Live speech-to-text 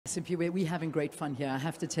Simply, we're having great fun here, I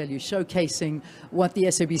have to tell you, showcasing what the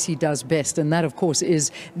SABC does best, and that, of course, is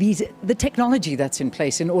the technology that's in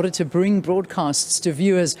place in order to bring broadcasts to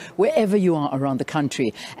viewers wherever you are around the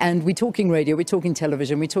country. And we're talking radio, we're talking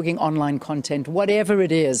television, we're talking online content, whatever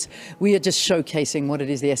it is, we are just showcasing what it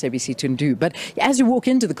is the SABC can do. But as you walk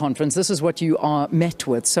into the conference, this is what you are met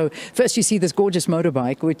with. So first you see this gorgeous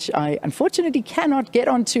motorbike, which I unfortunately cannot get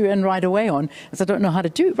onto and ride away on, as I don't know how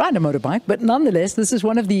to ride a motorbike, but nonetheless, this is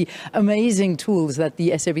one of the amazing tools that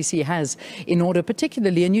the SABC has in order,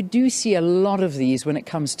 particularly, and you do see a lot of these when it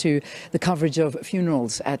comes to the coverage of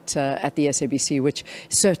funerals at the SABC, which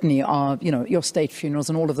certainly are, you know, your state funerals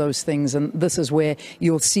and all of those things. And this is where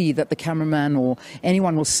you'll see that the cameraman or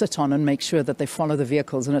anyone will sit on and make sure that they follow the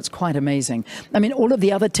vehicles, and it's quite amazing. I mean, all of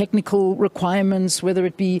the other technical requirements, whether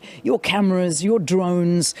it be your cameras, your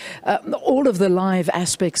drones, all of the live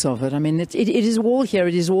aspects of it. I mean, it is all here,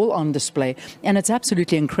 it is all on display, and it's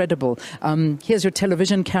absolutely incredible. Here's your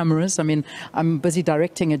television cameras. I mean, I'm busy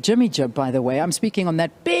directing a Jimmy Jib, by the way. I'm speaking on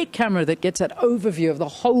that big camera that gets that overview of the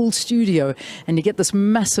whole studio, and you get this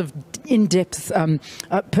massive, in-depth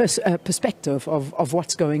perspective of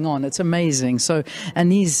what's going on. It's amazing. So,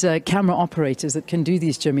 and these camera operators that can do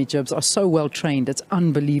these Jimmy Jibs are so well trained. It's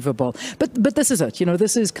unbelievable. But this is it. You know,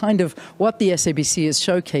 this is kind of what the SABC is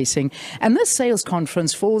showcasing. And this sales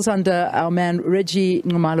conference falls under our man Reggie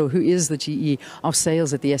Ngumalo, who is the GE of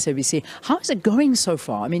sales at the SABC. How is it going so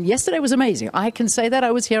far? I mean, yesterday was amazing. I can say that.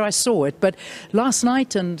 I was here, I saw it. But last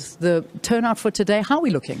night and the turnout for today, how are we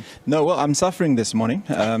looking? No, well, I'm suffering this morning.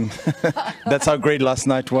 That's how great last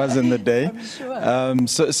night was in the day. I'm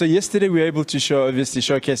sure. So yesterday we were able to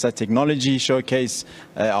showcase our technology, showcase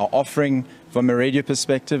our offering from a radio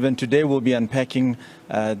perspective, and today we'll be unpacking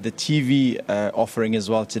the TV offering as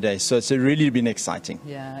well today. So it's really been exciting.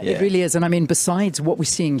 Yeah, it really is. And I mean, besides what we're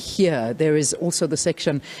seeing here, there is also the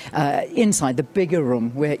section inside, the bigger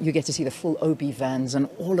room, where you get to see the full OB vans and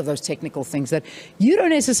all of those technical things that you don't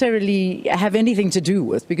necessarily have anything to do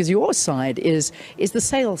with, because your side is the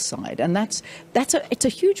sales side. And it's a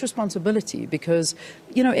huge responsibility, because,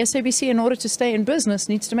 you know, SABC, in order to stay in business,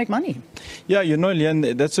 needs to make money. Yeah, you know,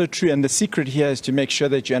 Leanne, that's so true. And the secret here is to make sure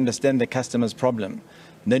that you understand the customer's problem.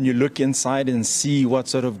 Then you look inside and see what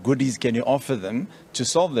sort of goodies can you offer them to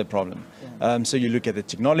solve their problem. So you look at the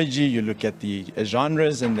technology, you look at the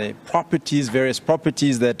genres and the properties, various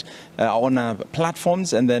properties that are on our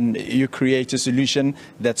platforms, and then you create a solution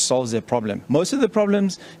that solves their problem. Most of the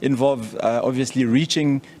problems involve obviously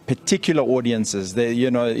reaching particular audiences. You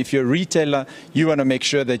know, if you're a retailer, you want to make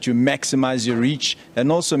sure that you maximize your reach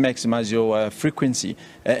and also maximize your frequency.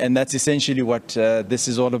 And that's essentially what this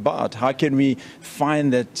is all about. How can we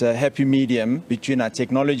find that happy medium between our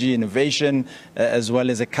technology, innovation, as well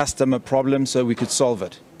as a customer problem, so we could solve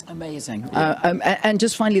it? Amazing. And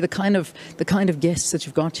just finally, the kind of guests that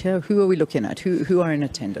you've got here, who are we looking at? Who are in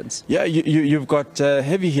attendance? Yeah, you've got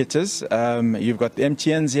heavy hitters. You've got the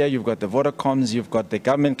MTNs here, you've got the Vodacoms, you've got the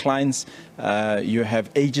government clients, you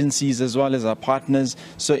have agencies as well as our partners.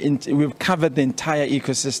 So we've covered the entire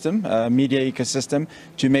ecosystem, media ecosystem,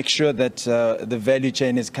 to make sure that the value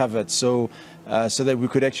chain is covered. So that we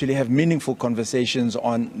could actually have meaningful conversations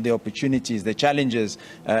on the opportunities, the challenges,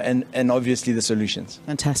 and obviously the solutions.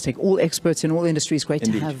 Fantastic. All experts in all industries. Great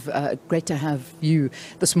to have you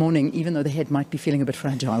this morning, even though the head might be feeling a bit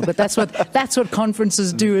fragile. But that's what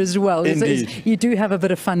conferences do as well. Indeed. You do have a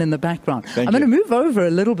bit of fun in the background. I'm going to move over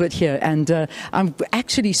a little bit here, and I'm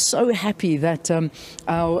actually so happy that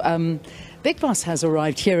our Big Boss has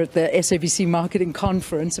arrived here at the SABC Marketing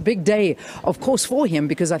Conference. A big day, of course, for him,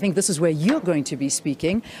 because I think this is where you're going to be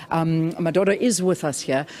speaking. Madoda is with us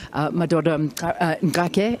here, Madoda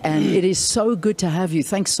Ngake, and it is so good to have you.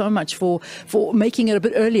 Thanks so much for making it a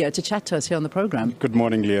bit earlier to chat to us here on the program. Good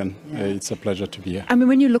morning, Leanne. It's a pleasure to be here. I mean,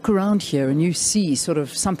 when you look around here and you see sort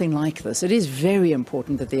of something like this, it is very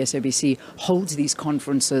important that the SABC holds these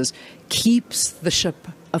conferences, keeps the ship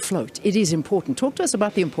afloat. It is important. Talk to us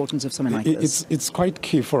about the importance of something like this. It's quite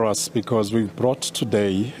key for us, because we've brought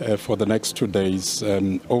today, for the next 2 days,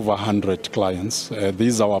 over 100 clients.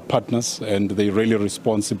 These are our partners, and they're really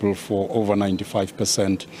responsible for over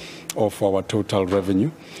 95% of our total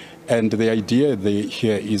revenue. And the idea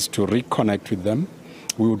here is to reconnect with them.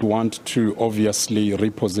 We would want to obviously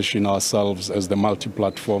reposition ourselves as the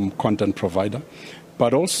multi-platform content provider,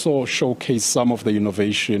 but also showcase some of the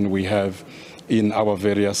innovation we have in our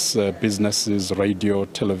various businesses, radio,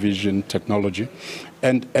 television, technology.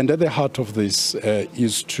 And at the heart of this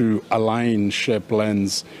is to align, share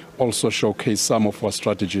plans, also showcase some of our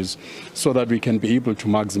strategies so that we can be able to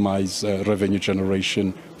maximize revenue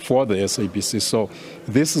generation for the SABC. So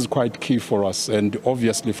this is quite key for us. And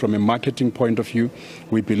obviously, from a marketing point of view,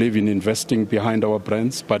 we believe in investing behind our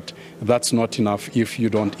brands, but that's not enough if you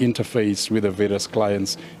don't interface with the various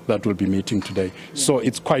clients that we'll be meeting today. Yeah. So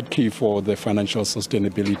it's quite key for the financial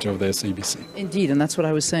sustainability of the SABC. Indeed, and that's what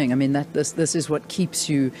I was saying. I mean, that this is what keeps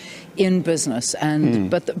you in business. And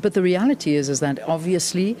but the reality is that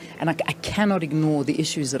obviously, and I cannot ignore the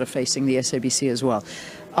issues that are facing the SABC as well.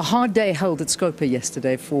 A hard day held at Scopa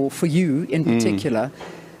yesterday for you in particular.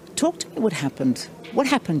 Talk to me what happened. What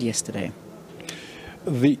happened yesterday?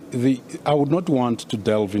 I would not want to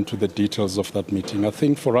delve into the details of that meeting. I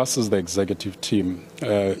think for us as the executive team,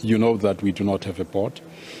 you know that we do not have a board.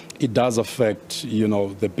 It does affect,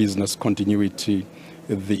 the business continuity,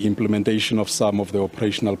 the implementation of some of the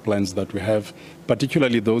operational plans that we have,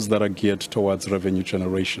 particularly those that are geared towards revenue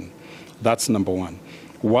generation. That's number one.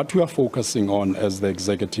 What we are focusing on as the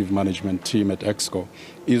executive management team at Exco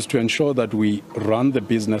is to ensure that we run the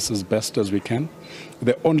business as best as we can.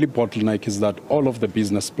 The only bottleneck is that all of the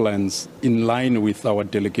business plans, in line with our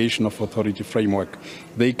delegation of authority framework,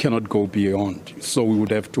 they cannot go beyond. So we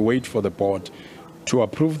would have to wait for the board to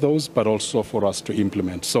approve those, but also for us to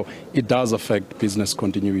implement. So it does affect business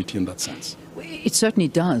continuity in that sense. It certainly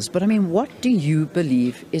does. But I mean, what do you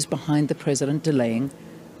believe is behind the president delaying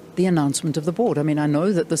the announcement of the board? I mean, I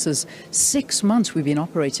know that this is 6 months we've been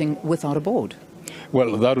operating without a board.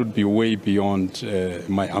 Well, that would be way beyond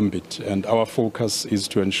my ambit. And our focus is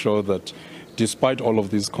to ensure that despite all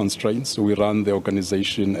of these constraints, we run the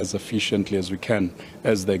organization as efficiently as we can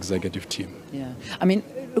as the executive team. Yeah. I mean,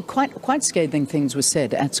 quite scathing things were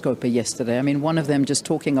said at Scopa yesterday. I mean, one of them just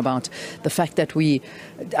talking about the fact that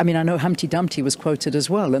I know Humpty Dumpty was quoted as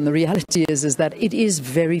well. And the reality is that it is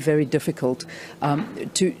very, very difficult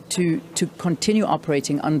to continue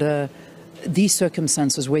operating under these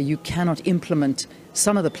circumstances where you cannot implement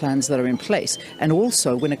some of the plans that are in place. And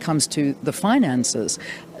also when it comes to the finances,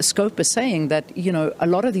 Scope is saying that, a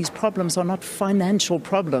lot of these problems are not financial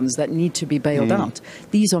problems that need to be bailed out.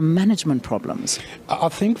 These are management problems. I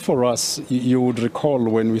think for us, you would recall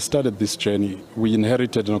when we started this journey, we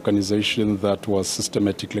inherited an organization that was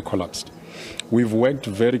systematically collapsed. We've worked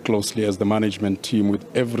very closely as the management team with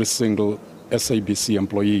every single SABC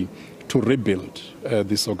employee to rebuild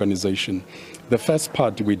this organization. The first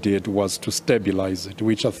part we did was to stabilize it,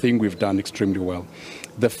 which I think we've done extremely well.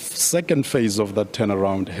 The second phase of that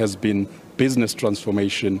turnaround has been business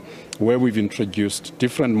transformation, where we've introduced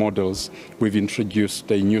different models. We've introduced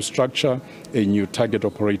a new structure, a new target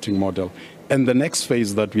operating model. And the next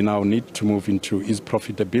phase that we now need to move into is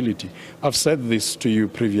profitability. I've said this to you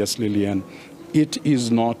previously, Leanne. It is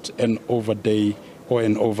not an overday or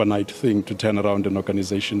an overnight thing to turn around an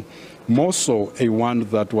organization, more so a one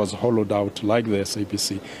that was hollowed out like the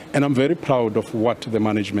SABC. And I'm very proud of what the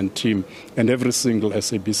management team and every single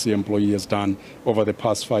SABC employee has done over the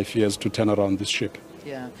past 5 years to turn around this ship.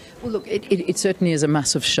 Yeah. Well, look, it certainly is a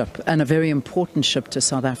massive ship and a very important ship to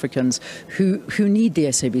South Africans who need the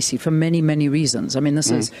SABC for many, many reasons. I mean, this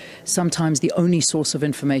is sometimes the only source of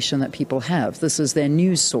information that people have. This is their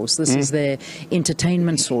news source. This is their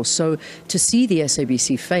entertainment source. So to see the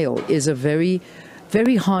SABC fail is a very,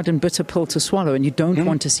 very hard and bitter pill to swallow, and you don't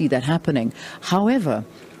want to see that happening. However,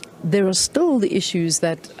 there are still the issues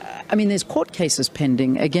that, there's court cases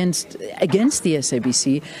pending against the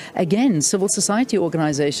SABC. Again, civil society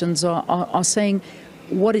organizations are saying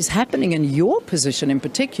what is happening in your position in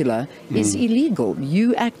particular is illegal,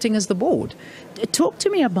 you acting as the board. Talk to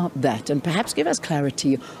me about that and perhaps give us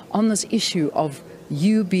clarity on this issue of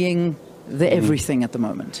you being the everything at the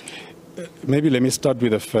moment. Maybe let me start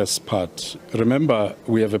with the first part. Remember,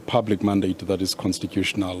 we have a public mandate that is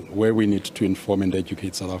constitutional, where we need to inform and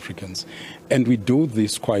educate South Africans. And we do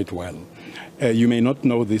this quite well. You may not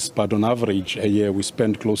know this, but on average, a year we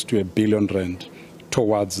spend close to R1 billion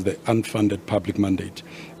towards the unfunded public mandate.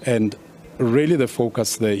 And really the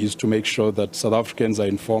focus there is to make sure that South Africans are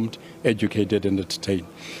informed, educated, and entertained.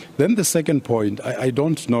 Then the second point, I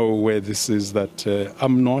don't know where this is, that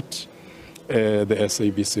I'm not the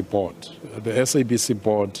SABC board. The SABC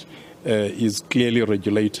board is clearly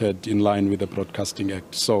regulated in line with the Broadcasting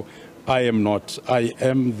Act. So I am not. I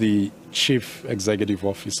am the Chief Executive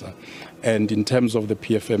Officer. And in terms of the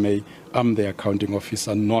PFMA, I'm the accounting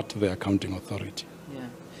officer, not the accounting authority.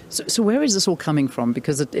 So where is this all coming from?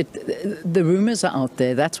 Because the rumors are out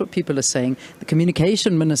there. That's what people are saying. The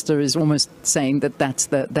communication minister is almost saying that that's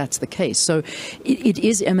the case. So it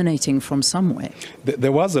is emanating from somewhere.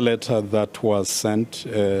 There was a letter that was sent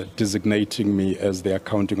designating me as the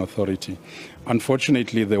accounting authority.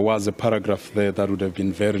 Unfortunately, there was a paragraph there that would have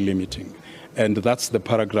been very limiting. And that's the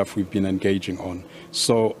paragraph we've been engaging on.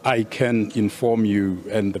 So I can inform you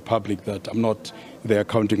and the public that I'm not the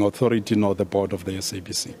accounting authority nor the board of the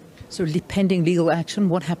SABC. So pending legal action,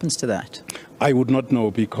 what happens to that? I would not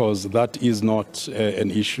know, because that is not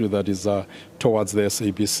an issue that is towards the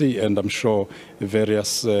SABC, and I'm sure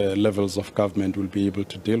various levels of government will be able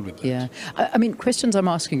to deal with it. Yeah, I mean, questions I'm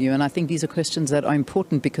asking you, and I think these are questions that are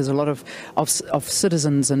important because a lot of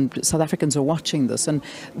citizens and South Africans are watching this, and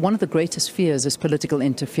one of the greatest fears is political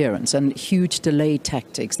interference and huge delay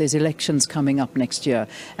tactics. There's elections coming up next year,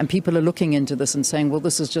 and people are looking into this and saying, well,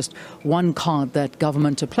 this is just one card that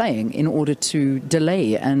government are playing in order to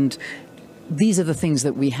delay, and these are the things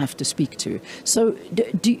that we have to speak to. So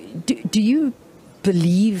do you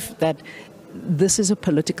believe that this is a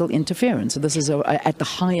political interference? This is at the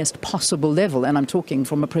highest possible level, and I'm talking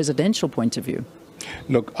from a presidential point of view.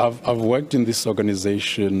 Look, I've worked in this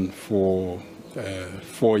organization for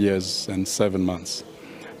 4 years and 7 months.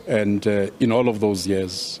 And in all of those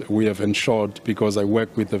years, we have ensured, because I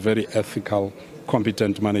work with a very ethical,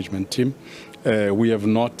 competent management team, we have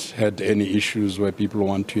not had any issues where people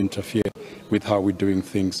want to interfere with how we're doing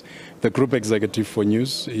things. The Group Executive for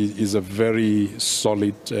News is a very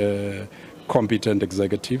solid, competent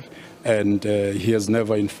executive, and he has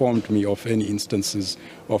never informed me of any instances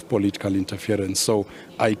of political interference. So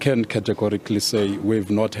I can categorically say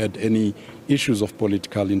we've not had any issues of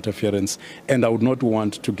political interference, and I would not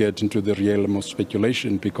want to get into the realm of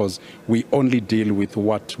speculation, because we only deal with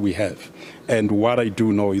what we have. And what I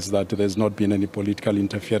do know is that there's not been any political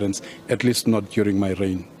interference, at least not during my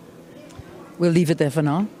reign. We'll leave it there for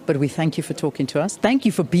now, but we thank you for talking to us. Thank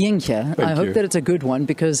you for being here. I hope that it's a good one,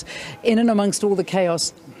 because in and amongst all the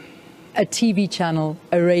chaos, a TV channel,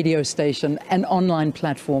 a radio station, an online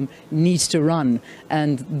platform needs to run,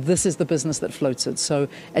 and this is the business that floats it. So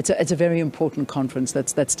it's a very important conference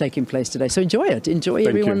that's taking place today. So enjoy it. Enjoy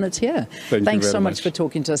everyone that's here. Thanks so much for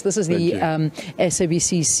talking to us. This is the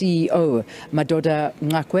SABC CEO, Madoda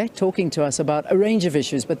Ngakwe, talking to us about a range of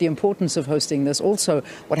issues, but the importance of hosting this, also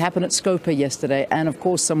what happened at Scopa yesterday, and of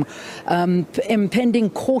course some impending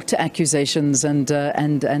court accusations and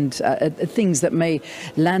things that may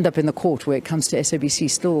land up in the court where it comes to SABC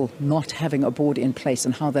still not having a board in place,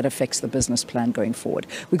 and how that affects the business plan going forward.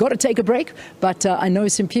 We've got to take a break, but I know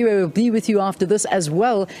Simpiwe will be with you after this, as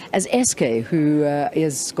well as SK, who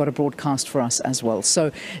has got a broadcast for us as well.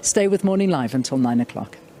 So stay with Morning Live until 9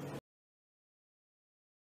 o'clock.